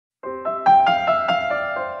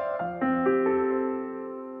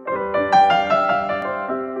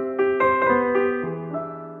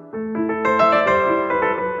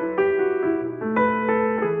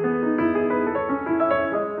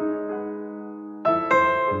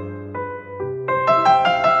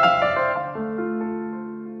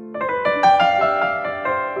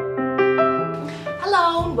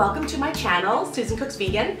welcome to my channel, Susan Cooks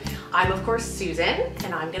Vegan. I'm of course Susan,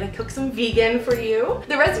 and I'm gonna cook some vegan for you.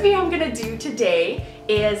 The recipe I'm gonna do today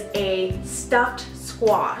is a stuffed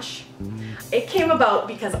squash. It came about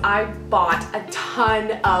because I bought a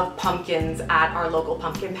ton of pumpkins at our local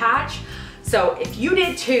pumpkin patch. So if you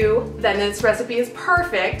did too, then this recipe is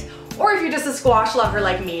perfect. Or if you're just a squash lover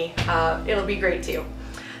like me, it'll be great too.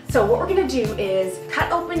 So what we're gonna do is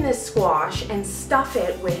cut open this squash and stuff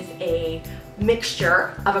it with a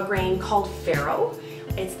mixture of a grain called farro.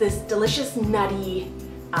 It's this delicious, nutty,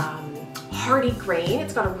 hearty grain.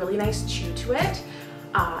 It's got a really nice chew to it.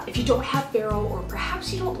 If you don't have farro, or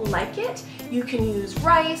perhaps you don't like it, you can use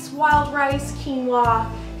rice, wild rice, quinoa,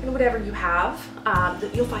 and whatever you have.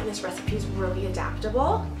 You'll find this recipe is really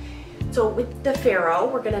adaptable. So with the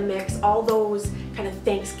farro, we're gonna mix all those kind of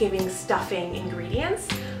Thanksgiving stuffing ingredients.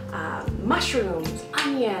 Mushrooms,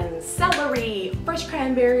 onions, celery, fresh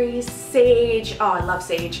cranberries, sage, oh I love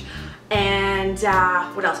sage, and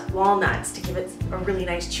what else? Walnuts to give it a really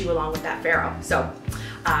nice chew along with that farro. So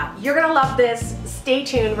you're gonna love this. Stay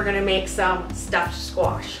tuned, we're gonna make some stuffed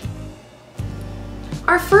squash.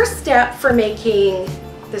 Our first step for making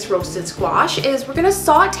this roasted squash is we're gonna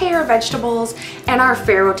saute our vegetables and our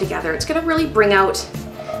farro together. It's gonna really bring out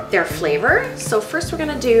their flavor. So first we're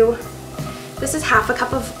gonna do, this is half a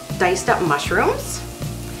cup of diced up mushrooms.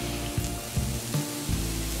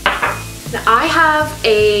 Now I have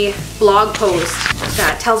a blog post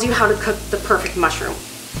that tells you how to cook the perfect mushroom.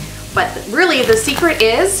 But really the secret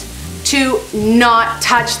is to not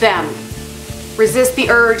touch them. Resist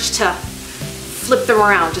the urge to flip them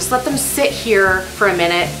around. Just let them sit here for a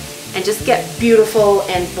minute and just get beautiful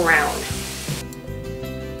and brown.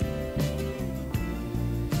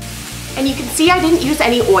 And you can see I didn't use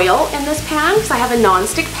any oil in this pan because I have a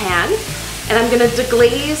non-stick pan, and I'm gonna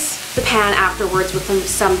deglaze the pan afterwards with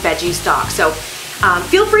some veggie stock. So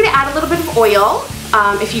feel free to add a little bit of oil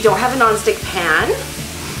if you don't have a non-stick pan.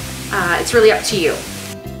 It's really up to you.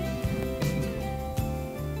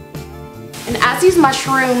 And as these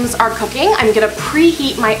mushrooms are cooking, I'm gonna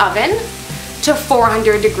preheat my oven to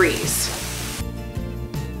 400 degrees.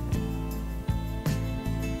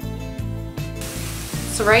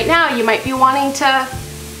 So right now you might be wanting to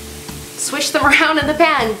swish them around in the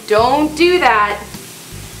pan. Don't do that.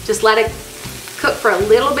 Just let it cook for a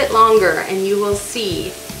little bit longer and you will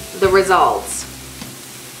see the results.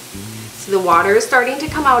 So the water is starting to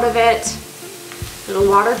come out of it. Little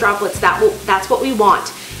water droplets, that's what we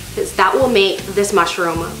want, because that will make this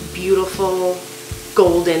mushroom beautiful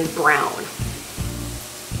golden brown.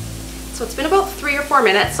 So it's been about 3 or 4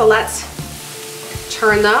 minutes, so let's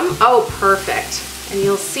turn them. Oh, perfect. And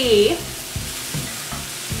you'll see,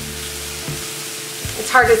 it's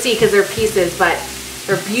hard to see because they're pieces, but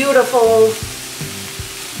they're beautiful.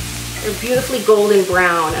 They're beautifully golden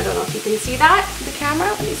brown. I don't know if you can see that in the camera,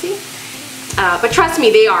 let me see. But trust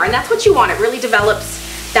me, they are, and that's what you want. It really develops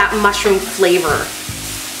that mushroom flavor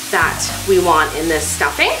that we want in this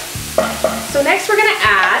stuffing. So next we're gonna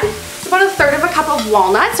add about 1/3 cup of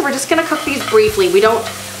walnuts. So we're just gonna cook these briefly. We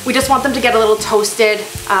just want them to get a little toasted,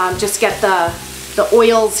 just get the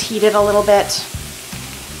oils heated a little bit.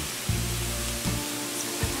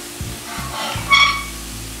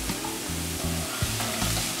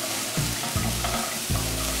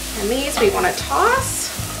 And these we want to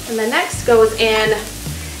toss. And the next goes in,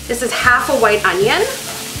 this is half a white onion,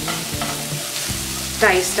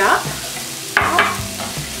 diced up. Oh,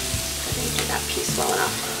 I didn't do that piece well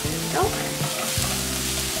enough. There we go.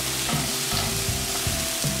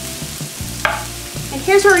 And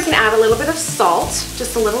here's where we can add a little bit of salt,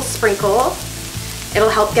 just a little sprinkle. It'll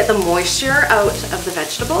help get the moisture out of the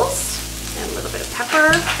vegetables. And a little bit of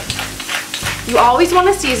pepper. You always want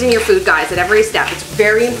to season your food, guys, at every step. It's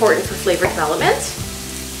very important for flavor development.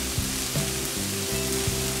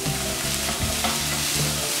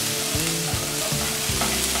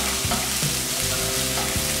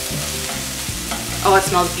 Oh, it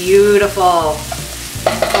smells beautiful.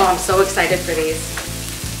 Oh, I'm so excited for these.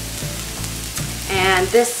 And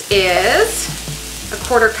this is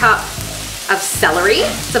 1/4 cup of celery.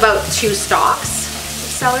 It's about 2 stalks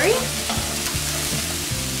of celery.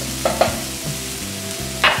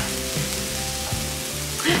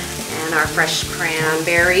 And our fresh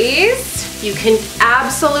cranberries. You can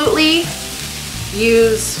absolutely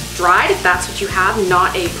use dried if that's what you have,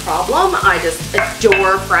 not a problem. I just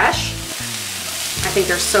adore fresh. I think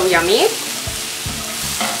they're so yummy.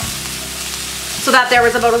 So that there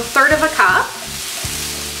was about 1/3 cup.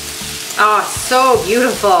 Oh, so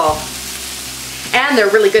beautiful. And they're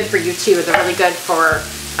really good for you too. They're really good for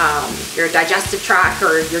your digestive tract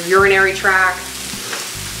or your urinary tract.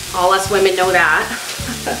 All us women know that.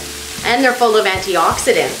 And they're full of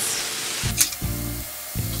antioxidants.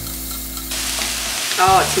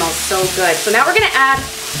 Oh, it smells so good. So now we're gonna add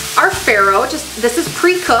our farro. This is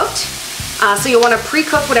pre-cooked. So you'll wanna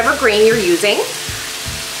pre-cook whatever grain you're using.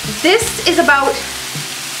 This is about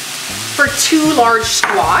for 2 large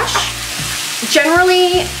squash.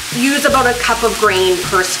 Generally use about a cup of grain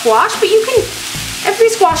per squash, but you can, every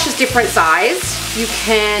squash is different size. You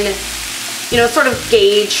can, you know, sort of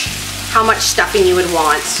gauge how much stuffing you would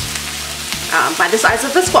want by the size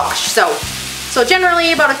of the squash. So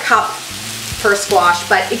generally about a cup per squash,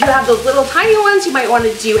 but if you have those little tiny ones, you might want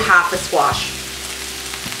to do half a squash.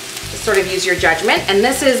 Just sort of use your judgment. And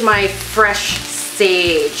this is my fresh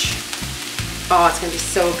sage. Oh, it's gonna be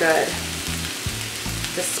so good.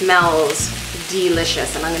 This smells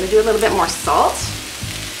delicious. And I'm gonna do a little bit more salt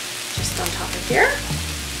just on top of here.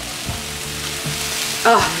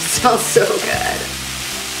 Oh, it smells so good.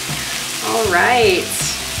 All right.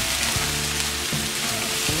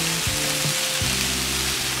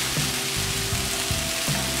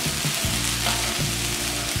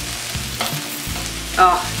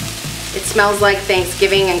 Oh, it smells like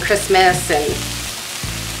Thanksgiving and Christmas and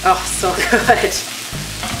oh, so good.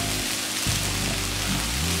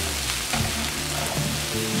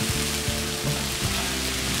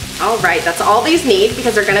 All right, that's all these need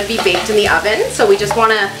because they're gonna be baked in the oven. So we just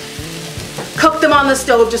wanna cook them on the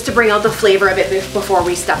stove just to bring out the flavor of it before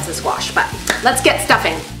we stuff the squash. But let's get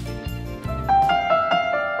stuffing.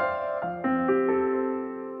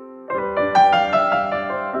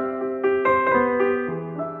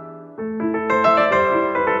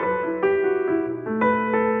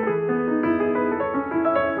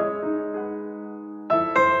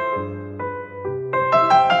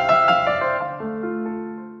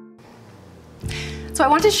 So I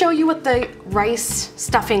want to show you what the rice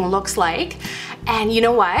stuffing looks like. And you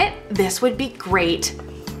know what? This would be great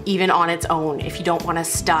even on its own. If you don't want to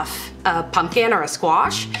stuff a pumpkin or a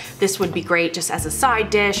squash, this would be great just as a side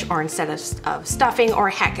dish or instead of stuffing, or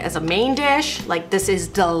heck, as a main dish. Like, this is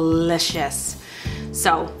delicious.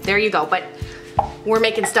 So there you go. But we're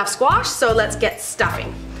making stuffed squash, so let's get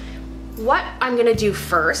stuffing. What I'm gonna do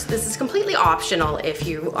first, this is completely optional if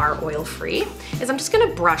you are oil-free, is I'm just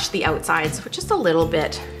gonna brush the outsides with just a little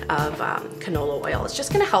bit of canola oil. It's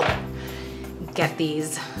just gonna help get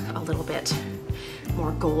these a little bit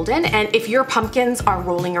more golden. And if your pumpkins are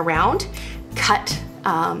rolling around, cut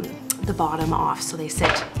the bottom off so they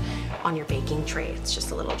sit on your baking tray. It's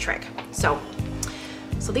just a little trick. So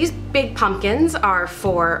these big pumpkins are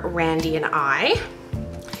for Randy and I.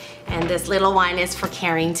 And this little one is for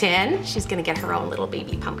Carrington. She's gonna get her own little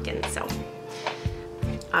baby pumpkin. So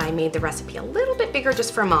I made the recipe a little bit bigger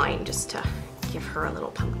just for mine, just to give her a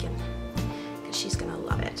little pumpkin, because she's gonna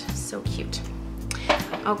love it. So cute.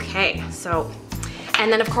 Okay, so, and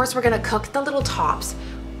then of course we're gonna cook the little tops,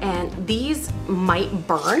 and these might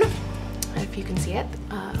burn, if you can see it.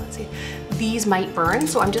 Let's see, these might burn,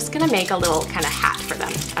 so I'm just gonna make a little kind of hat for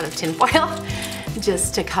them out of tin foil.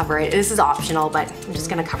 Just to cover it. This is optional, but I'm just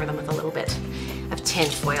gonna cover them with a little bit of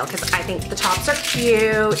tin foil because I think the tops are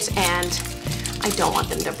cute and I don't want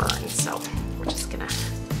them to burn. So we're just gonna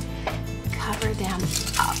cover them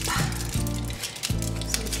up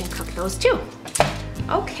so we can cook those too.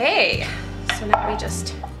 Okay, so now we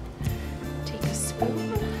just take a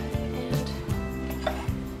spoon and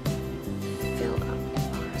fill up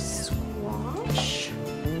our squash.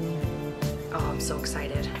 Oh, I'm so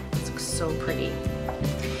excited. So pretty.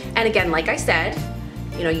 And again, like I said,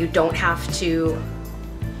 you know, you don't have to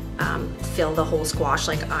fill the whole squash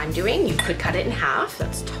like I'm doing. You could cut it in half.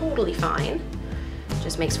 That's totally fine.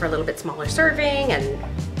 Just makes for a little bit smaller serving, and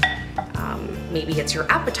maybe it's your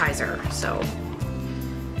appetizer. So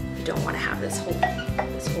you don't want to have this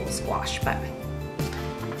whole squash, but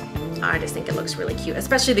I just think it looks really cute,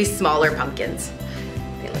 especially these smaller pumpkins.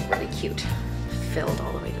 They look really cute, filled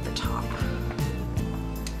all the way to the top.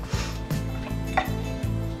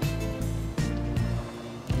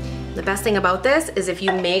 The best thing about this is if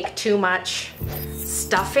you make too much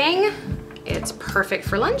stuffing, it's perfect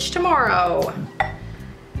for lunch tomorrow.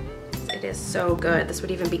 It is so good. This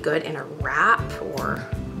would even be good in a wrap or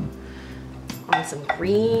on some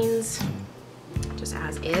greens. Just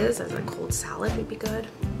as a cold salad would be good.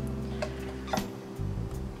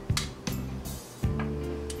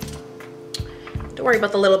 Don't worry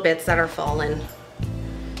about the little bits that are falling.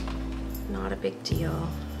 Not a big deal.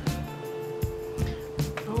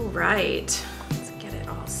 All right, let's get it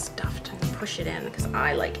all stuffed and push it in because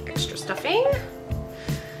I like extra stuffing.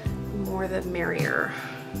 More the merrier.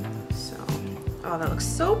 So, oh, that looks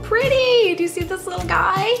so pretty. Do you see this little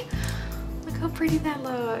guy? Look how pretty that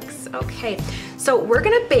looks. Okay, So we're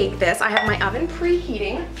gonna bake this. I have my oven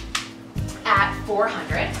preheating at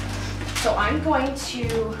 400. So I'm going to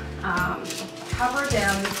cover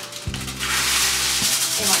them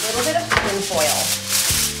in a little bit of tin foil,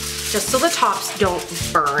 just so the tops don't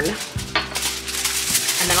burn. And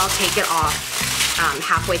then I'll take it off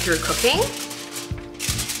halfway through cooking.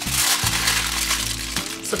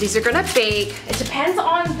 So these are gonna bake, it depends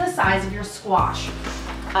on the size of your squash.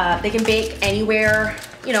 They can bake anywhere,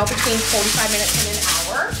 you know, between 45 minutes and an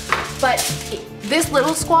hour. But this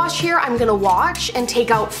little squash here, I'm gonna watch and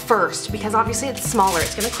take out first because obviously it's smaller.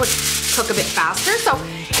 It's gonna cook a bit faster. So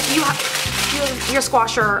if you have, your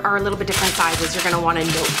squash are a little bit different sizes, you're gonna wanna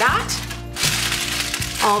note that.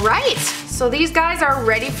 All right, so these guys are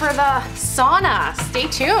ready for the sauna. Stay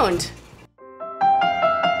tuned.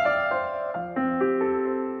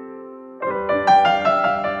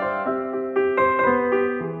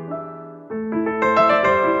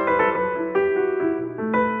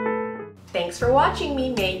 Thanks for watching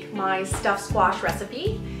me make my stuffed squash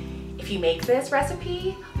recipe. If you make this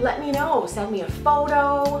recipe, let me know. Send me a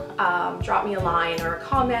photo, drop me a line or a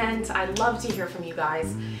comment. I'd love to hear from you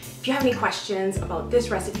guys. If you have any questions about this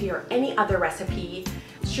recipe or any other recipe,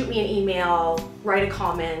 shoot me an email, write a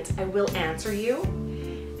comment. I will answer you.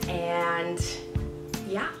 And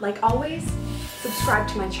yeah, like always, subscribe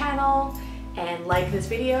to my channel and like this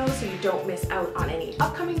video so you don't miss out on any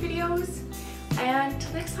upcoming videos. And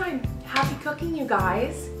till next time, happy cooking, you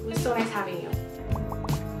guys. It was so nice having you.